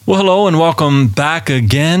Well, hello and welcome back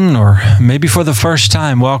again, or maybe for the first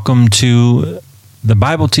time, welcome to the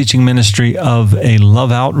Bible teaching ministry of A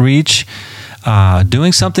Love Outreach.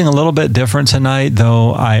 Doing something a little bit different tonight,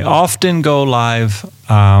 though I often go live.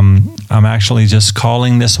 I'm actually just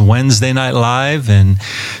calling this Wednesday Night Live and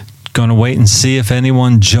going to wait and see if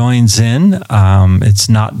anyone joins in. It's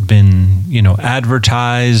not been,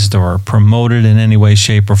 advertised or promoted in any way,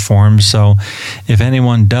 shape, or form. So if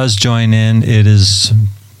anyone does join in, it is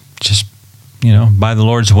just, by the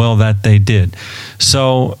Lord's will that they did.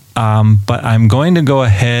 So, but I'm going to go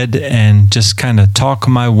ahead and just kind of talk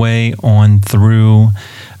my way on through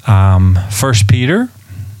 1 Peter.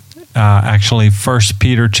 Actually, 1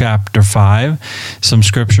 Peter chapter 5. Some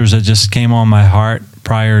scriptures that just came on my heart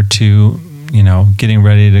prior to, getting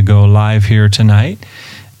ready to go live here tonight.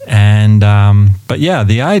 And, but yeah,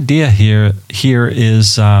 the idea here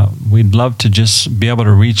is we'd love to just be able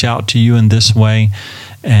to reach out to you in this way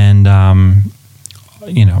and,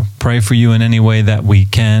 pray for you in any way that we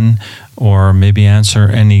can, or maybe answer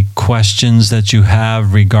any questions that you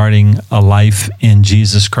have regarding a life in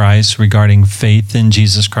Jesus Christ, regarding faith in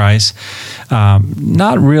Jesus Christ.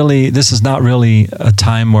 This is not really a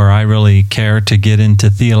time where I really care to get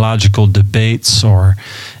into theological debates or,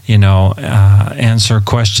 answer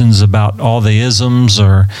questions about all the isms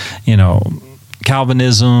or,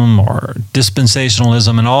 Calvinism or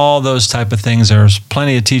dispensationalism and all those type of things. There's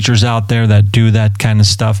plenty of teachers out there that do that kind of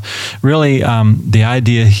stuff. Really, the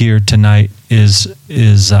idea here tonight is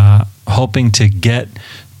hoping to get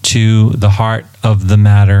to the heart of the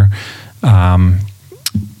matter.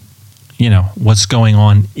 What's going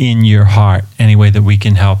on in your heart, any way that we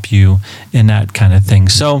can help you in that kind of thing.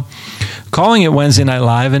 So calling it Wednesday Night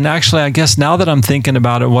Live, and actually, I guess now that I'm thinking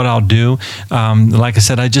about it, what I'll do, like I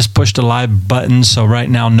said, I just pushed a live button, so right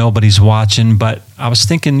now nobody's watching, but I was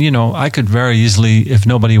thinking, I could very easily, if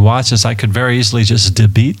nobody watches, I could very easily just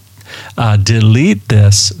delete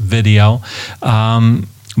this video.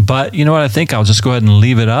 But you know what, I think I'll just go ahead and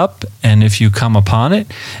leave it up, and if you come upon it,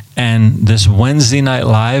 and this Wednesday Night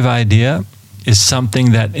Live idea is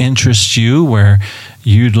something that interests you, where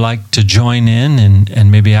you'd like to join in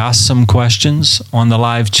and maybe ask some questions on the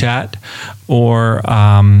live chat, or,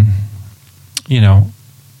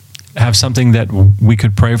 have something that we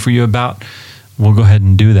could pray for you about, we'll go ahead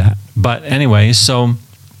and do that. But anyway, so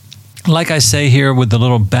like I say here with the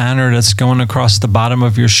little banner that's going across the bottom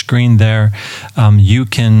of your screen there, you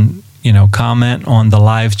can, comment on the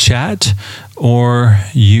live chat, or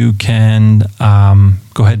you can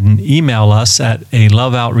go ahead and email us at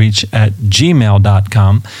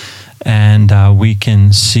aloveoutreach@gmail.com, and we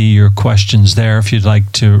can see your questions there if you'd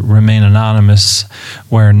like to remain anonymous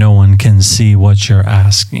where no one can see what you're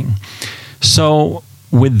asking. So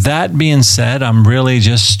with that being said, I'm really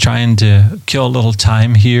just trying to kill a little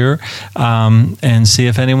time here and see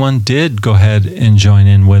if anyone did go ahead and join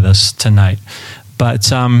in with us tonight.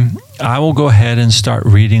 But I will go ahead and start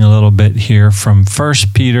reading a little bit here from 1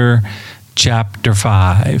 Peter chapter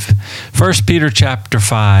 5. 1 Peter chapter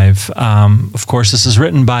 5. Of course, this is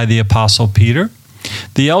written by the Apostle Peter.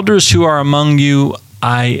 The elders who are among you,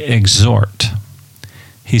 I exhort.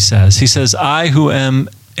 He says, I who am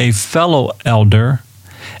a fellow elder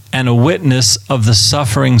and a witness of the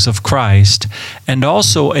sufferings of Christ, and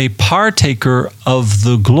also a partaker of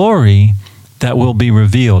the glory that will be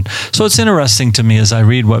revealed. So it's interesting to me as I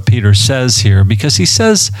read what Peter says here, because he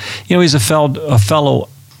says, he's a fellow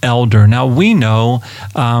elder. Now we know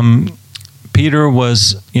Peter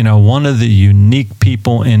was, one of the unique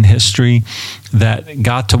people in history that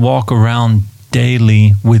got to walk around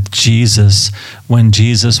daily with Jesus when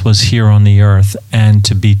Jesus was here on the earth, and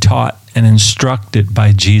to be taught and instructed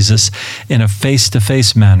by Jesus in a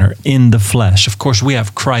face-to-face manner in the flesh. Of course, we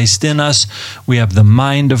have Christ in us. We have the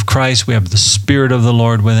mind of Christ. We have the Spirit of the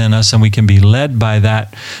Lord within us, and we can be led by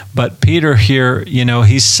that. But Peter here,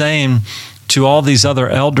 he's saying to all these other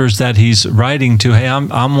elders that he's writing to, hey,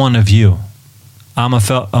 I'm one of you. I'm a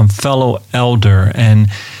fellow elder, and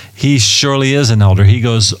he surely is an elder. He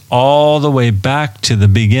goes all the way back to the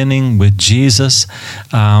beginning with Jesus.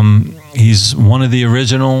 He's one of the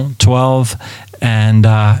original 12. And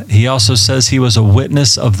he also says he was a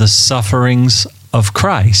witness of the sufferings of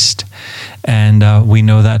Christ. And we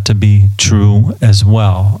know that to be true as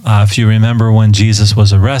well. If you remember when Jesus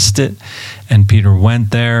was arrested and Peter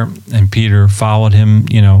went there, and Peter followed them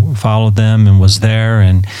and was there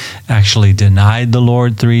and actually denied the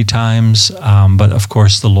Lord 3 times. But of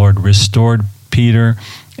course, the Lord restored Peter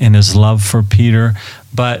in his love for Peter.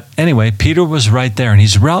 But anyway, Peter was right there, and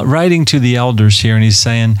he's writing to the elders here, and he's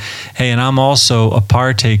saying, hey, and I'm also a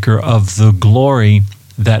partaker of the glory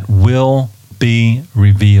that will be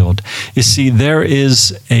revealed. You see, there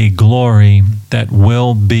is a glory that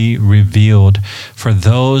will be revealed for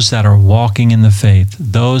those that are walking in the faith,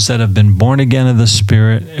 those that have been born again of the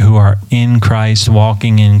Spirit, who are in Christ,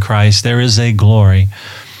 walking in Christ. There is a glory,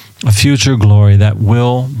 a future glory that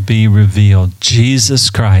will be revealed. Jesus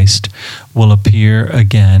Christ will appear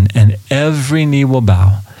again, and every knee will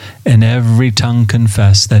bow and every tongue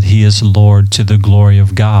confess that he is Lord, to the glory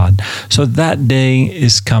of God. So that day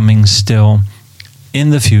is coming still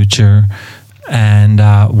in the future, and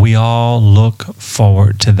we all look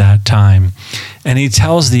forward to that time. And he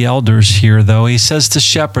tells the elders here, though, he says to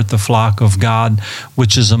shepherd the flock of God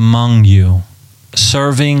which is among you,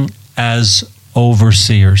 serving as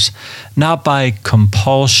overseers, not by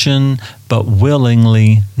compulsion, but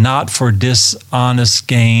willingly, not for dishonest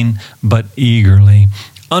gain, but eagerly.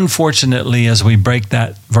 Unfortunately, as we break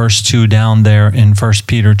that verse 2 down there in 1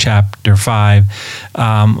 Peter chapter 5,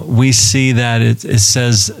 we see that it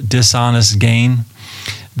says dishonest gain.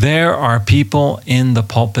 There are people in the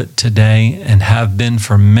pulpit today, and have been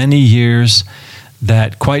for many years,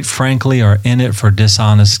 that quite frankly are in it for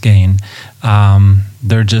dishonest gain.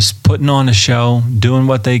 They're just putting on a show, doing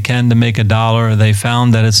what they can to make $1. They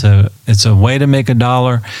found that it's a way to make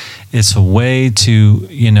 $1. It's a way to,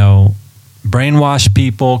 brainwash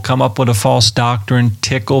people, come up with a false doctrine,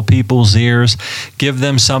 tickle people's ears, give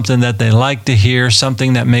them something that they like to hear,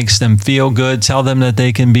 something that makes them feel good, tell them that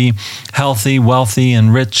they can be healthy, wealthy,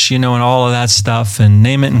 and rich, and all of that stuff, and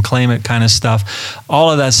name it and claim it kind of stuff. All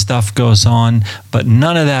of that stuff goes on, but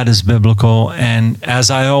none of that is biblical. And as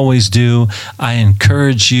I always do, I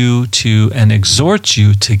encourage you to and exhort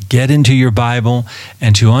you to get into your Bible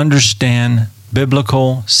and to understand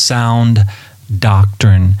biblical sound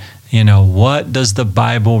doctrine. What does the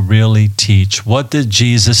Bible really teach? What did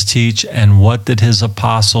Jesus teach, and what did his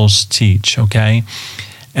apostles teach? Okay?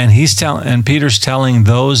 And Peter's telling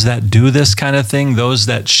those that do this kind of thing, those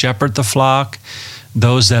that shepherd the flock,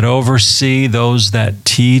 those that oversee, those that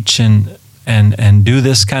teach and do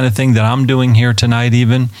this kind of thing that I'm doing here tonight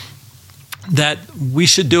even, that we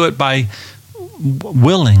should do it by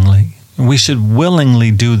willingly. We should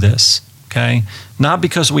willingly do this, okay? Not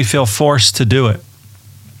because we feel forced to do it.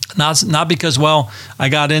 Not because, I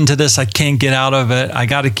got into this, I can't get out of it, I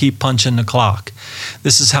got to keep punching the clock.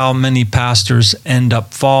 This is how many pastors end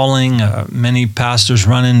up falling. Many pastors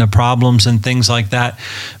run into problems and things like that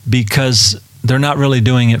because they're not really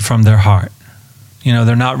doing it from their heart.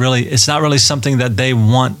 It's not really something that they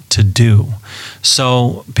want to do.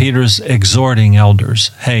 So Peter's exhorting elders,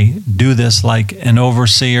 hey, do this like an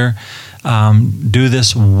overseer, do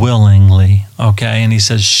this willingly, okay? And he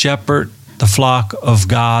says, shepherd the flock of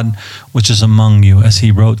God which is among you, as he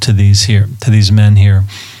wrote to these men here.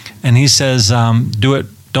 And he says,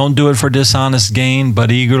 don't do it for dishonest gain, but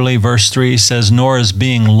eagerly. Verse 3 says, nor as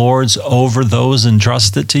being lords over those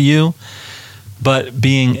entrusted to you, but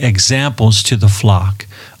being examples to the flock.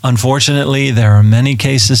 Unfortunately, there are many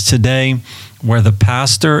cases today where the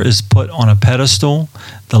pastor is put on a pedestal,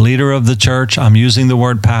 the leader of the church. I'm using the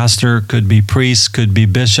word pastor, could be priest, could be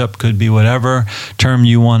bishop, could be whatever term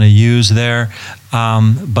you want to use there.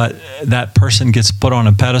 But that person gets put on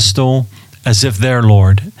a pedestal as if they're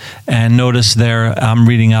Lord. And notice there, I'm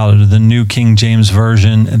reading out of the New King James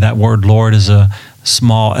Version, that word Lord is a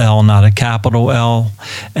small L, not a capital L.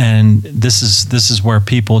 And this is where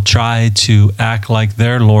people try to act like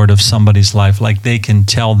they're Lord of somebody's life, like they can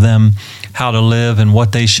tell them how to live and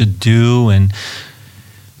what they should do and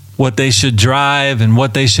what they should drive and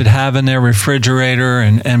what they should have in their refrigerator.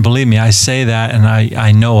 And believe me, I say that, and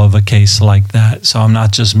I know of a case like that. So I'm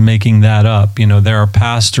not just making that up. There are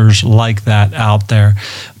pastors like that out there.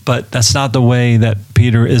 But that's not the way that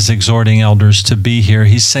Peter is exhorting elders to be here.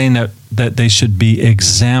 He's saying that they should be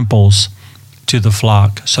examples to the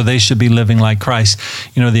flock. So they should be living like Christ.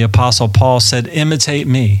 The Apostle Paul said, imitate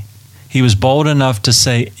me. He was bold enough to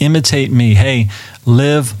say, imitate me. Hey,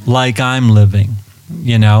 live like I'm living,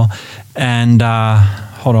 And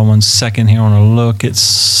hold on one second here. I want to look at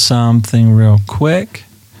something real quick.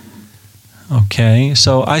 Okay,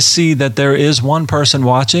 so I see that there is one person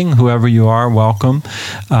watching. Whoever you are, welcome.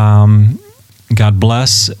 God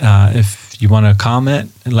bless. If you want to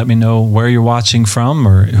comment and let me know where you're watching from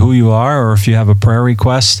or who you are, or if you have a prayer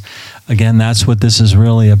request. Again, that's what this is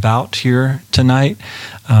really about here tonight.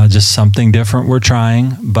 Just something different we're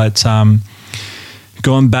trying. But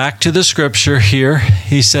going back to the scripture here,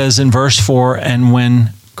 he says in verse 4, and when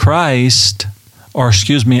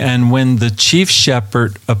the chief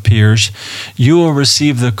shepherd appears, you will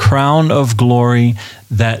receive the crown of glory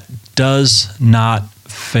that does not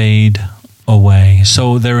fade away.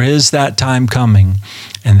 So there is that time coming,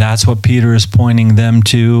 and that's what Peter is pointing them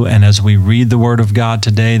to. And as we read the Word of God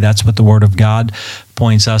today, that's what the Word of God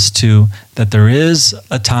points us to, that there is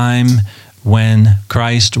a time when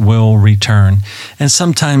Christ will return. And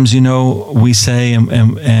sometimes, we say,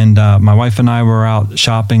 and my wife and I were out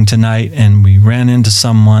shopping tonight, and we ran into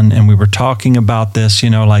someone, and we were talking about this,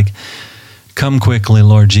 like, come quickly,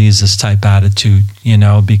 Lord Jesus type attitude,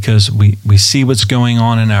 because we see what's going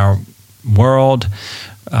on in our world.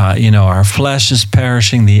 Our flesh is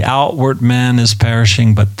perishing, the outward man is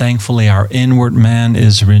perishing, but thankfully our inward man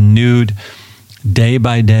is renewed day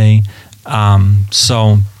by day.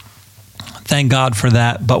 So thank God for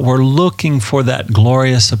that. But we're looking for that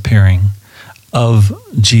glorious appearing of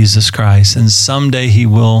Jesus Christ, and someday he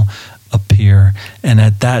will appear, and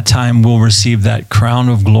at that time we'll receive that crown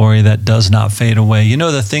of glory that does not fade away.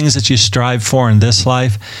 The things that you strive for in this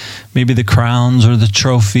life, maybe the crowns or the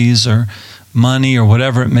trophies or money or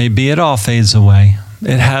whatever it may be, it all fades away.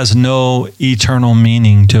 It has no eternal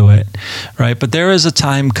meaning to it, right? But there is a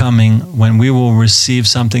time coming when we will receive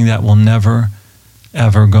something that will never,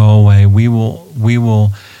 ever go away. We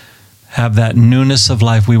will have that newness of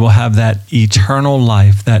life. We will have that eternal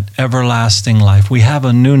life, that everlasting life. We have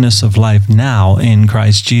a newness of life now in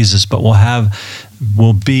Christ Jesus, but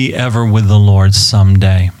we'll be ever with the Lord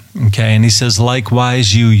someday. Okay, and he says,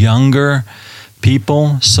 likewise, you younger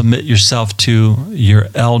people, submit yourself to your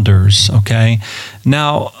elders. Okay,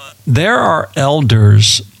 now there are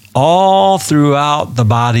elders all throughout the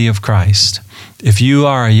body of Christ. If you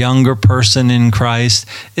are a younger person in Christ,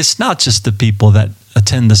 it's not just the people that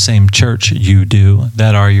attend the same church you do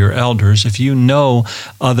that are your elders. If you know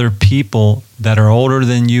other people that are older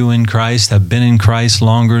than you in Christ, have been in Christ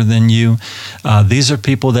longer than you, these are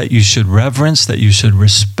people that you should reverence, that you should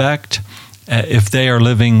respect. If they are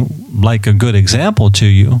living like a good example to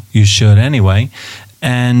you, you should anyway,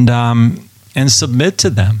 and submit to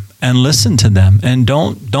them and listen to them, and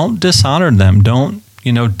don't dishonor them. Don't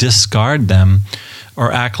discard them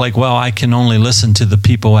or act like, well, I can only listen to the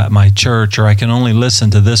people at my church, or I can only listen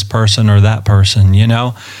to this person or that person.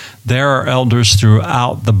 There are elders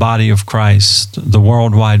throughout the body of Christ, the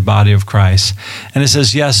worldwide body of Christ. And it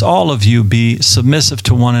says, yes, all of you be submissive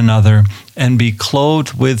to one another and be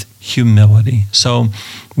clothed with humility. So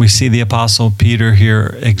we see the Apostle Peter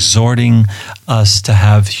here exhorting us to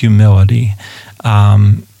have humility.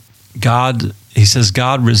 He says,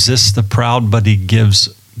 God resists the proud, but he gives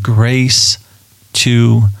grace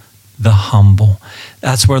to the humble.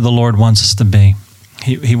 That's where the Lord wants us to be.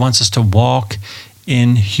 He wants us to walk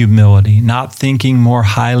in humility, not thinking more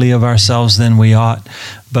highly of ourselves than we ought,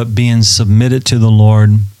 but being submitted to the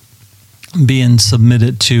Lord, being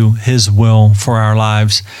submitted to his will for our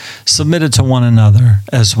lives, submitted to one another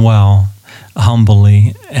as well,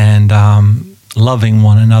 humbly, and loving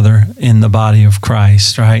one another in the body of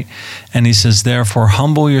Christ, right? And he says, therefore,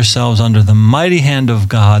 humble yourselves under the mighty hand of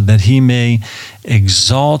God, that he may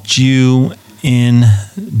exalt you in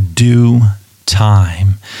due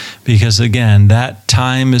time. Because again, that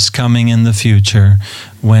time is coming in the future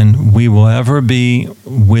when we will ever be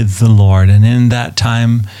with the Lord. And in that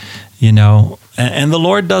time, and the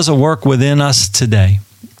Lord does a work within us today.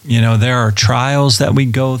 There are trials that we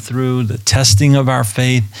go through, the testing of our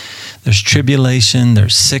faith. There's tribulation,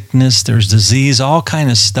 there's sickness, there's disease, all kind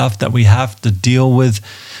of stuff that we have to deal with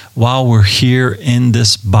while we're here in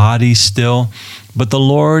this body still. But the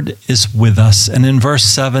Lord is with us. And in verse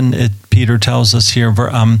 7, Peter tells us here,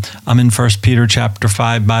 I'm in 1 Peter chapter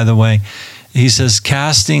 5, by the way. He says,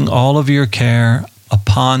 casting all of your care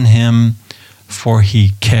upon him, for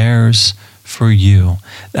he cares for you.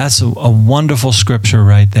 That's a wonderful scripture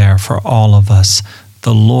right there for all of us.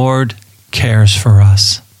 The Lord cares for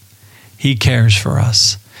us. He cares for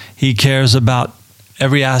us. He cares about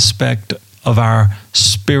every aspect of our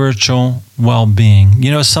spiritual well-being.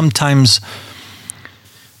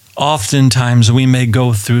 Oftentimes we may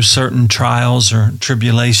go through certain trials or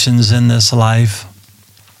tribulations in this life,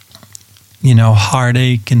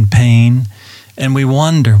 heartache and pain. And we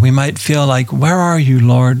wonder, we might feel like, where are you,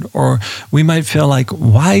 Lord? Or we might feel like,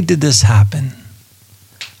 why did this happen?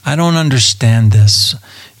 I don't understand this.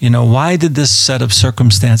 Why did this set of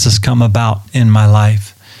circumstances come about in my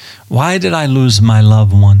life? Why did I lose my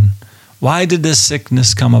loved one? Why did this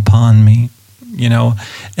sickness come upon me?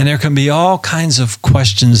 And there can be all kinds of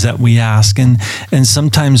questions that we ask. And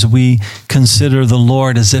sometimes we consider the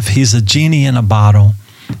Lord as if he's a genie in a bottle.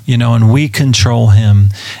 And we control him,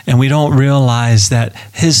 and we don't realize that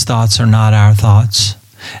his thoughts are not our thoughts.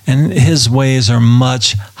 And his ways are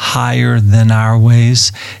much higher than our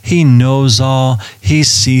ways. He knows all. He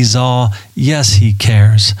sees all. Yes, he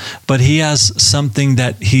cares. But he has something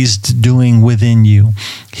that he's doing within you.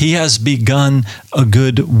 He has begun a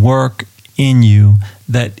good work in you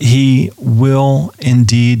that he will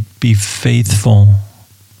indeed be faithful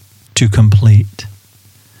to complete.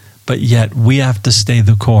 But yet we have to stay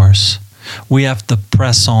the course. We have to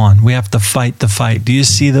press on. We have to fight the fight. Do you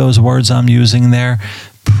see those words I'm using there?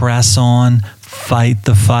 Press on, fight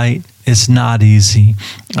the fight. It's not easy.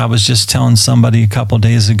 I was just telling somebody a couple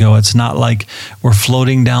days ago, it's not like we're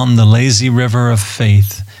floating down the lazy river of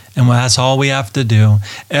faith. And that's all we have to do.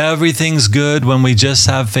 Everything's good when we just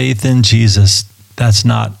have faith in Jesus. That's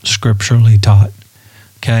not scripturally taught.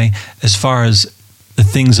 Okay? As far as the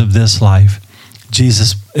things of this life,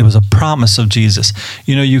 Jesus, it was a promise of Jesus.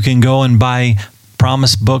 You know, you can go and buy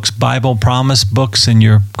promise books, Bible promise books in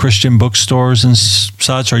your Christian bookstores and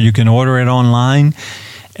such, or you can order it online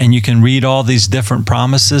and you can read all these different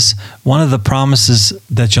promises. One of the promises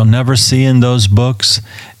that you'll never see in those books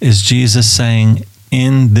is Jesus saying,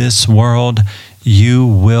 in this world, you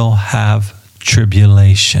will have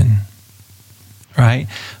tribulation, right?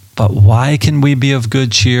 But why can we be of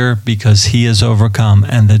good cheer? Because he is overcome.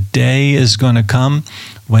 And the day is going to come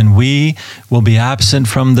when we will be absent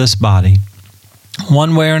from this body.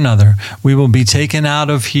 One way or another, we will be taken out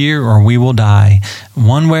of here or we will die.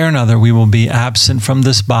 One way or another, we will be absent from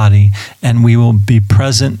this body and we will be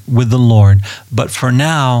present with the Lord. But for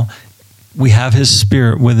now, we have his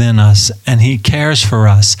Spirit within us and he cares for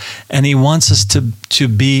us. And he wants us to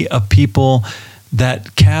be a people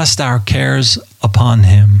that cast our cares upon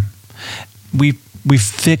him. We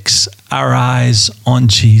fix our eyes on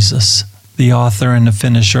Jesus, the author and the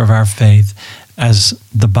finisher of our faith, as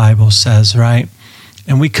the Bible says, right?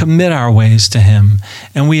 And we commit our ways to him,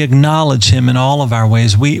 and we acknowledge him in all of our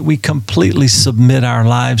ways. We completely submit our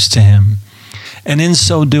lives to him. And in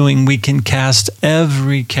so doing, we can cast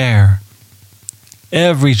every care,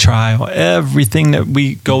 every trial, everything that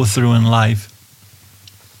we go through in life.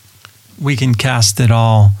 We can cast it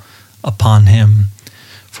all upon him,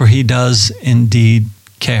 for he does indeed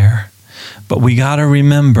care. But we got to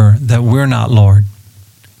remember that we're not Lord.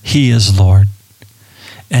 He is Lord.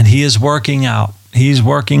 And he is working out. He's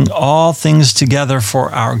working all things together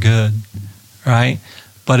for our good, right?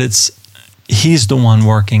 But he's the one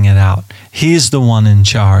working it out. He's the one in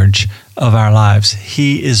charge of our lives.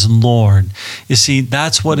 He is Lord. You see,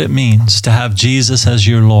 that's what it means to have Jesus as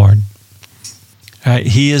your Lord. Right?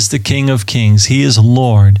 He is the King of Kings. He is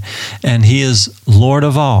Lord, and he is Lord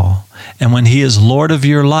of all. And when he is Lord of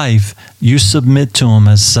your life, you submit to him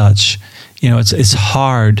as such. You know, it's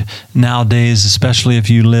hard nowadays, especially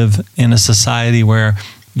if you live in a society where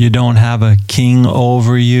you don't have a king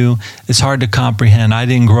over you. It's hard to comprehend. I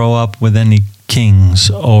didn't grow up with any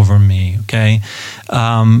kings over me, okay?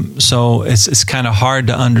 So it's kind of hard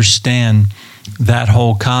to understand that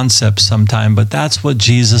whole concept sometime, but that's what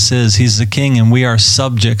Jesus is. He's the king, and we are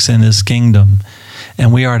subjects in his kingdom,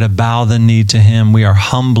 and we are to bow the knee to him. We are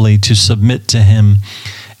humbly to submit to him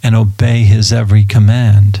and obey his every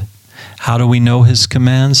command. How do we know his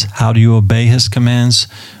commands? How do you obey his commands?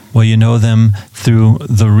 Well, you know them through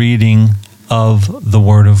the reading of the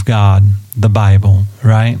Word of God, the Bible,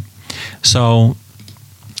 right? So,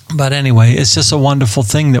 but anyway, it's just a wonderful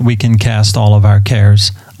thing that we can cast all of our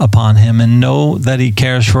cares upon him and know that he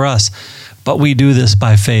cares for us. But we do this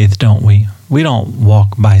by faith, don't we? We don't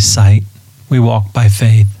walk by sight. We walk by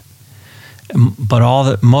faith.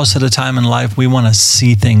 But most of the time in life, we want to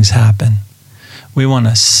see things happen. We want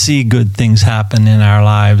to see good things happen in our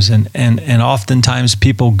lives. And oftentimes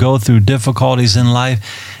people go through difficulties in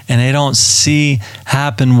life and they don't see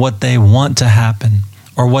happen what they want to happen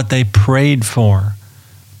or what they prayed for,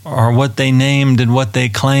 or what they named and what they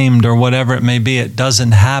claimed, or whatever it may be. It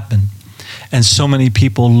doesn't happen. And so many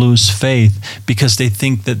people lose faith because they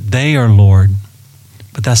think that they are Lord.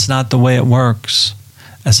 But that's not the way it works.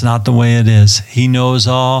 That's not the way it is. He knows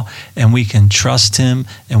all, and we can trust him,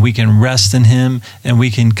 and we can rest in him, and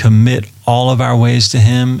we can commit all of our ways to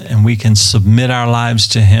him, and we can submit our lives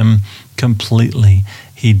to him completely.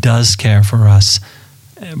 He does care for us,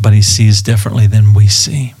 but he sees differently than we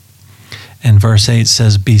see. And verse 8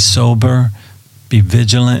 says, be sober, be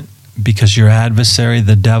vigilant, because your adversary,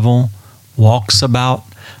 the devil, walks about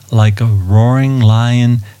like a roaring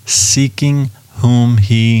lion, seeking whom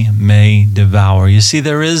he may devour. You see,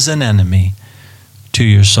 there is an enemy to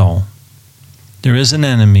your soul. There is an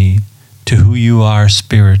enemy to who you are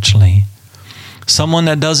spiritually. Someone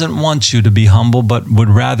that doesn't want you to be humble, but would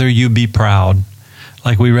rather you be proud.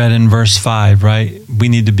 Like we read in verse 5, right? We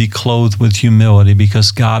need to be clothed with humility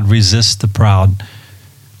because God resists the proud.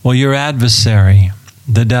 Well, your adversary,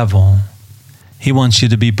 the devil, he wants you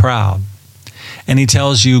to be proud. And he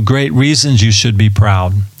tells you great reasons you should be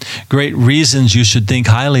proud, great reasons you should think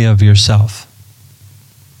highly of yourself.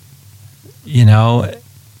 You know,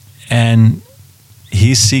 and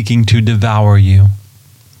he's seeking to devour you.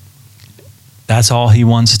 That's all he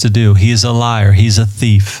wants to do. He is a liar. He's a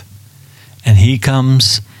thief. And he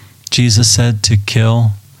comes, Jesus said, to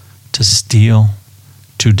kill, to steal,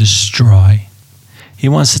 to destroy. He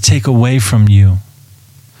wants to take away from you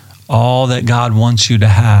all that God wants you to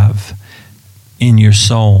have in your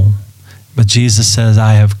soul. But Jesus says,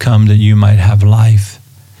 I have come that you might have life,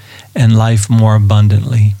 and life more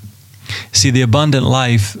abundantly. See, the abundant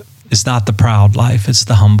life is not the proud life, it's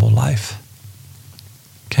the humble life.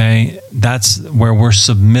 Okay? That's where we're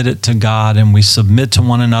submitted to God and we submit to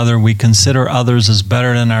one another. We consider others as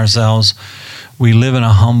better than ourselves. We live in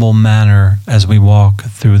a humble manner as we walk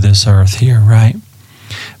through this earth here, right?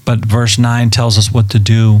 But verse 9 tells us what to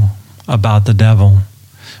do about the devil.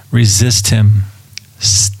 Resist him,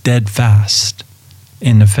 steadfast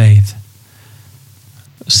in the faith.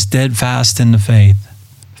 Steadfast in the faith.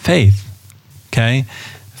 Faith, okay?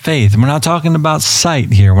 Faith. We're not talking about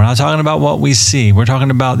sight here. We're not talking about what we see. We're talking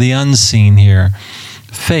about the unseen here.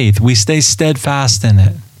 Faith. We stay steadfast in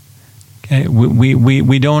it. Okay?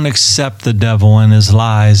 We don't accept the devil and his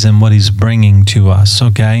lies and what he's bringing to us,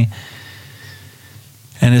 okay?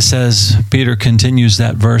 And it says, Peter continues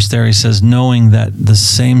that verse there. He says, knowing that the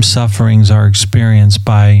same sufferings are experienced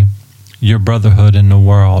by your brotherhood in the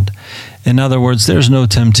world. In other words, there's no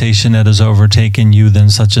temptation that has overtaken you than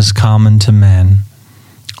such as common to man.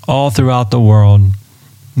 All throughout the world,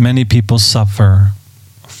 many people suffer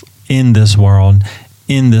in this world,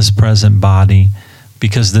 in this present body,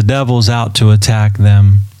 because the devil's out to attack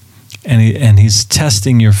them, and he's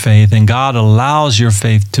testing your faith, and God allows your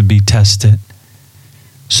faith to be tested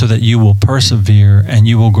so that you will persevere and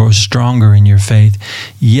you will grow stronger in your faith.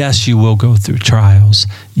 Yes, you will go through trials.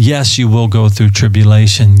 Yes, you will go through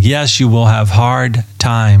tribulation. Yes, you will have hard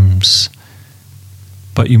times.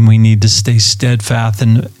 But we need to stay steadfast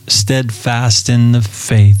in the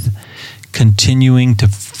faith, continuing to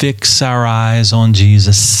fix our eyes on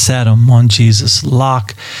Jesus, set them on Jesus,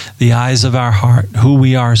 lock the eyes of our heart, who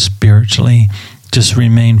we are spiritually. Just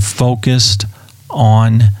remain focused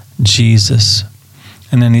on Jesus.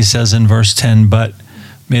 And then he says in verse 10, but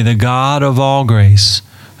may the God of all grace,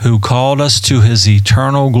 who called us to his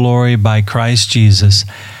eternal glory by Christ Jesus,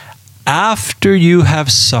 after you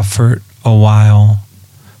have suffered a while,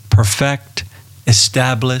 perfect,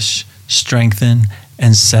 establish, strengthen,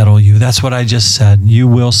 and settle you. That's what I just said. You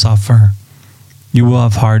will suffer. You will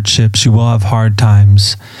have hardships. You will have hard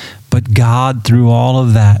times. But God, through all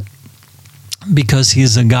of that, because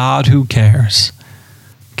he's a God who cares,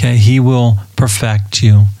 okay, he will perfect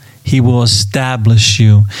you. He will establish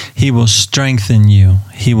you. He will strengthen you.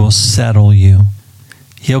 He will settle you.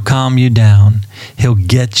 He'll calm you down. He'll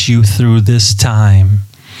get you through this time.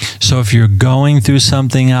 So if you're going through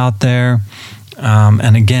something out there,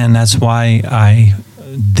 and again, that's why I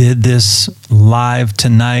did this live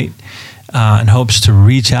tonight in hopes to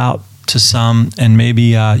reach out to some, and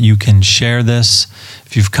maybe you can share this.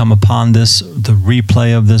 If you've come upon this, the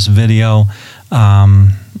replay of this video,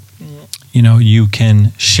 you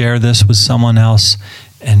can share this with someone else,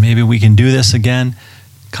 and maybe we can do this again.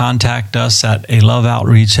 Contact us at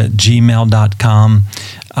aloveoutreach@gmail.com.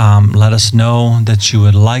 Let us know that you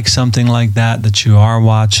would like something like that you are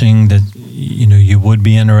watching, that you would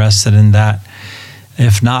be interested in that.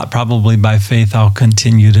 If not, probably by faith, I'll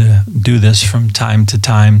continue to do this from time to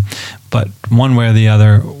time. But one way or the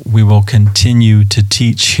other, we will continue to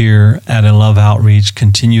teach here at A Love Outreach,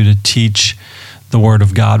 continue to teach the Word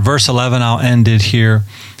of God. Verse 11, I'll end it here.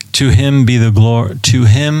 To him be the glory. To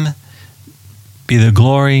him be the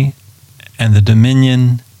glory and the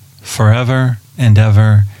dominion forever and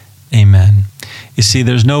ever. Amen. You see,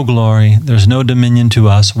 there's no glory, there's no dominion to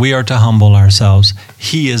us. We are to humble ourselves.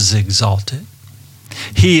 He is exalted.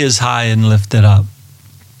 He is high and lifted up.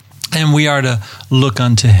 And we are to look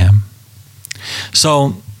unto him.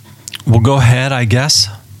 So we'll go ahead, I guess,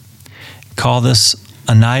 call this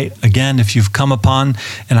a night. Again, if you've come upon,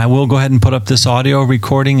 and I will go ahead and put up this audio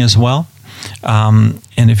recording as well. And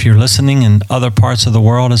if you're listening in other parts of the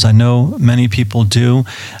world, as I know many people do,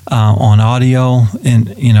 on audio,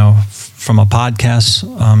 and from a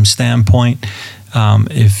podcast standpoint,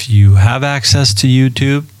 if you have access to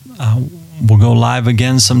YouTube, we'll go live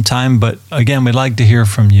again sometime. But again, we'd like to hear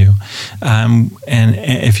from you. And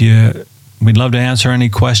if you we'd love to answer any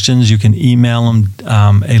questions. You can email them,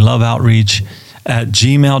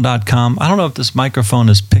 aloveoutreach@gmail.com. I don't know if this microphone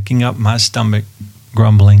is picking up my stomach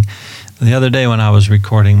grumbling. The other day when I was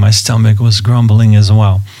recording, my stomach was grumbling as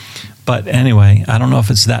well. But anyway, I don't know if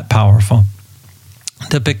it's that powerful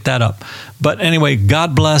to pick that up. But anyway,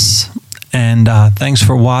 God bless, and thanks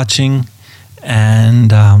for watching.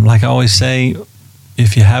 And like I always say,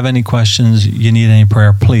 if you have any questions, you need any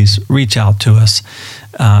prayer, please reach out to us.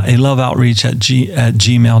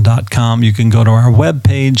 aloveoutreach@gmail.com. You can go to our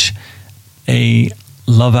webpage,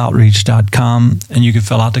 aloveoutreach.com, and you can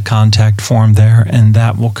fill out the contact form there, and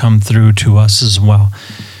that will come through to us as well.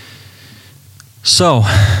 So,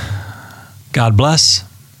 God bless,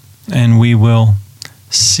 and we will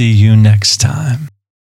see you next time.